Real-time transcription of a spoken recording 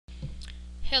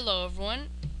Hello everyone,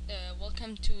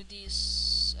 welcome to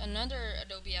this another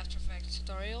Adobe After Effects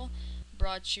tutorial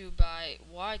brought to you by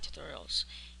YTutorials.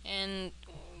 And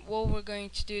what we're going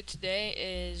to do today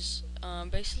is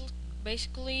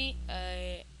basically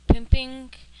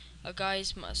pimping a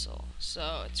guy's muscle.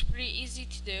 So it's pretty easy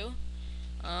to do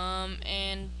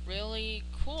and really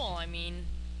cool. I mean,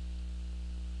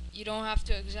 you don't have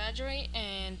to exaggerate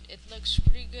and it looks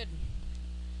pretty good.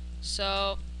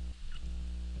 So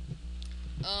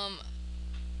um,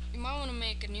 you might want to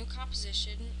make a new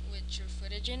composition with your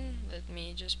footage in. Let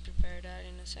me just prepare that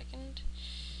in a second.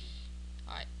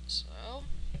 Alright, so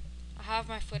I have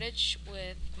my footage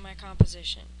with my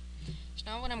composition. So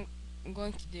now what I'm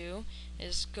going to do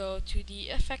is go to the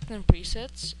effect and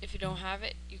presets. If you don't have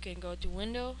it, you can go to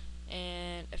window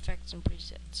and effects and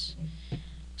presets.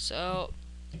 So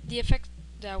the effect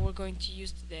that we're going to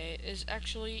use today is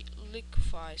actually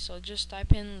Liquify. So just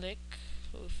type in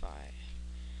Liquify.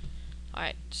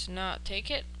 Alright, so now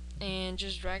take it and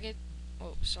just drag it.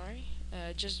 Oh, sorry.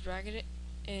 Just drag it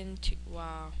into.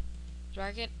 Wow.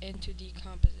 Drag it into the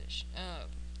composition.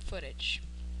 Footage.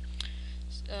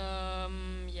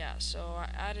 Yeah. So I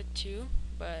added two,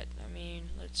 but I mean,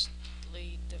 let's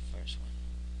delete the first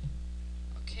one.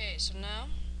 Okay. So now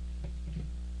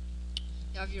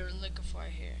you have your liquify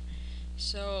here.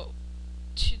 So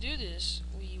to do this,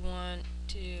 we want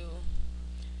to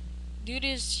do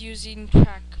this using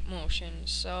track motion.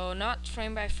 So not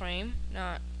frame by frame,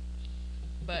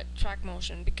 but track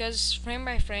motion, because frame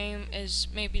by frame is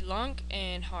maybe long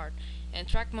and hard, and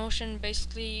track motion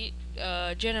basically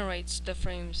generates the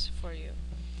frames for you.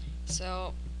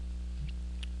 So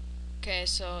okay,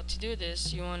 so to do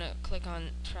this, you want to click on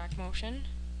track motion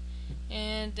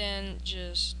and then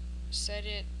just set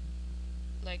it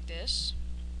like this.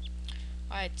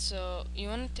 Alright, so you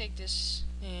want to take this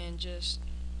and just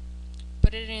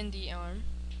put it in the arm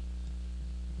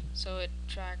so it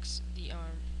tracks the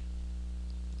arm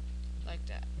like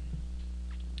that.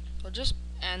 So just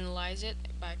analyze it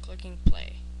by clicking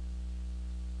play,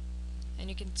 and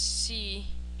you can see,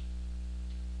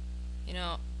 you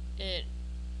know, it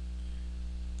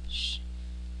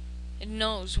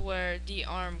knows where the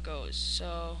arm goes,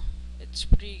 so it's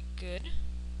pretty good.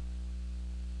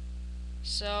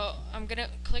 So I'm gonna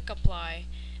click apply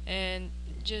and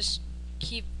just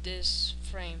keep this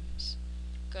frames,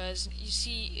 because you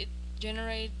see it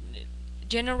generated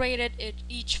it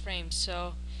each frame,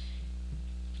 so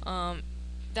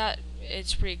that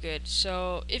it's pretty good.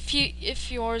 So if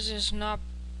yours is not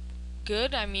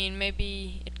good, I mean,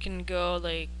 maybe it can go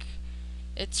like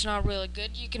it's not really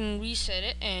good, you can reset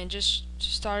it and just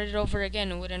start it over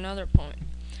again with another point.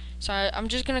 So I'm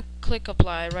just gonna click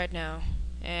apply right now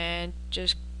and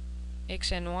just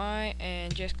X and Y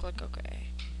and just click OK.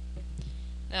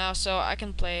 Now so I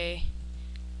can play,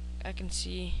 I can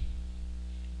see.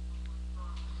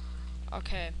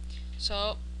 Okay,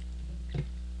 so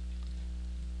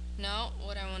now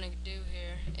what I want to do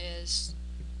here is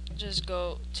just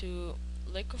go to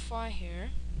Liquify here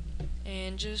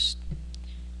and just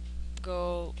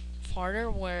go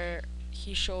farther where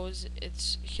he shows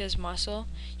it's his muscle.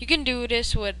 You can do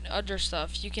this with other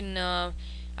stuff. You can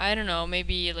I don't know,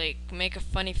 maybe like make a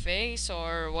funny face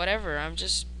or whatever. I'm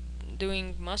just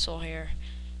doing muscle here,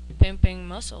 pimping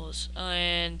muscles,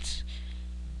 and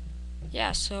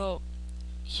yeah. So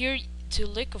here to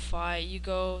liquify, you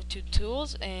go to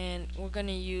tools, and we're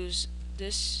gonna use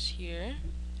this here,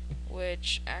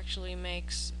 which actually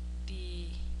makes the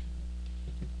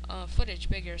footage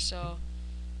bigger. So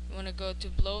you want to go to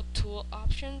blow tool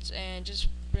options and just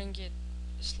bring it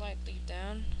slightly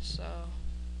down. So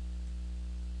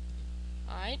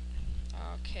alright,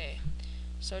 okay,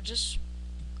 so just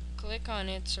click on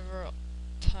it several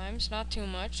times, not too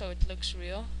much, so it looks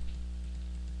real.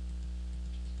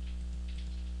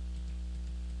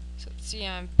 So see,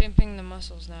 I'm pimping the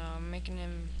muscles now. I'm making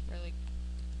him really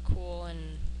cool,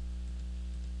 and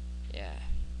yeah.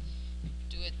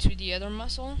 Do it to the other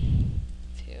muscle,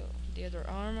 to the other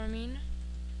arm, I mean.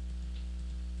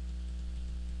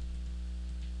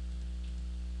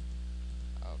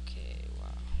 Okay,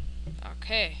 wow.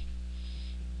 Okay.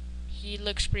 He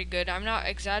looks pretty good. I'm not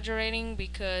exaggerating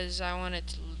because I want it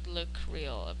to look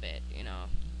real a bit, you know.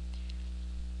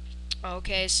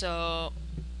 Okay, so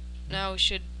now we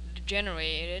should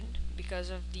generate it because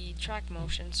of the track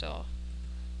motion, so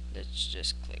let's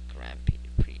just click Rampage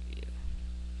preview.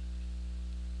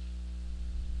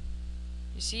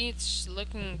 You see, it's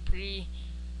looking pretty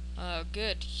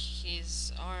good.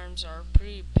 His arms are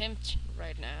pretty pimped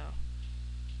right now.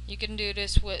 You can do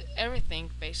this with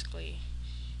everything basically,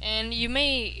 and you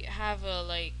may have a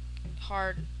like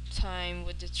hard time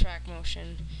with the track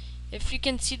motion. If you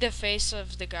can see the face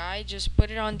of the guy, just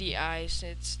put it on the eyes.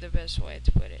 It's the best way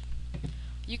to put it.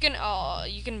 You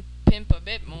can pimp a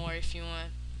bit more if you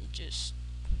want. You just,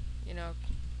 you know,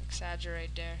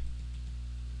 exaggerate there.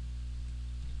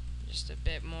 Just a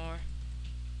bit more.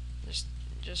 Just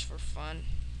just for fun.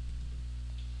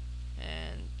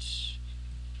 And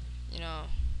you know,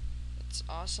 it's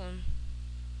awesome.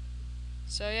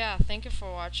 So yeah, thank you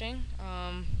for watching.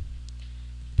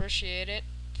 Appreciate it.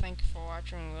 Thank you for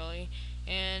watching, really.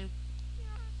 And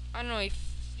I don't know, if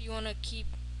you wanna keep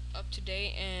up to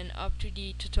date and up to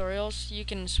the tutorials, you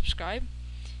can subscribe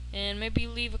and maybe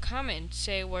leave a comment,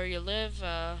 say where you live,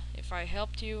 if I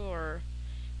helped you or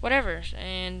whatever.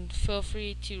 And feel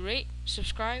free to rate,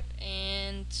 subscribe,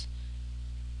 and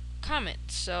comment.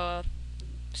 So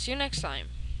see you next time.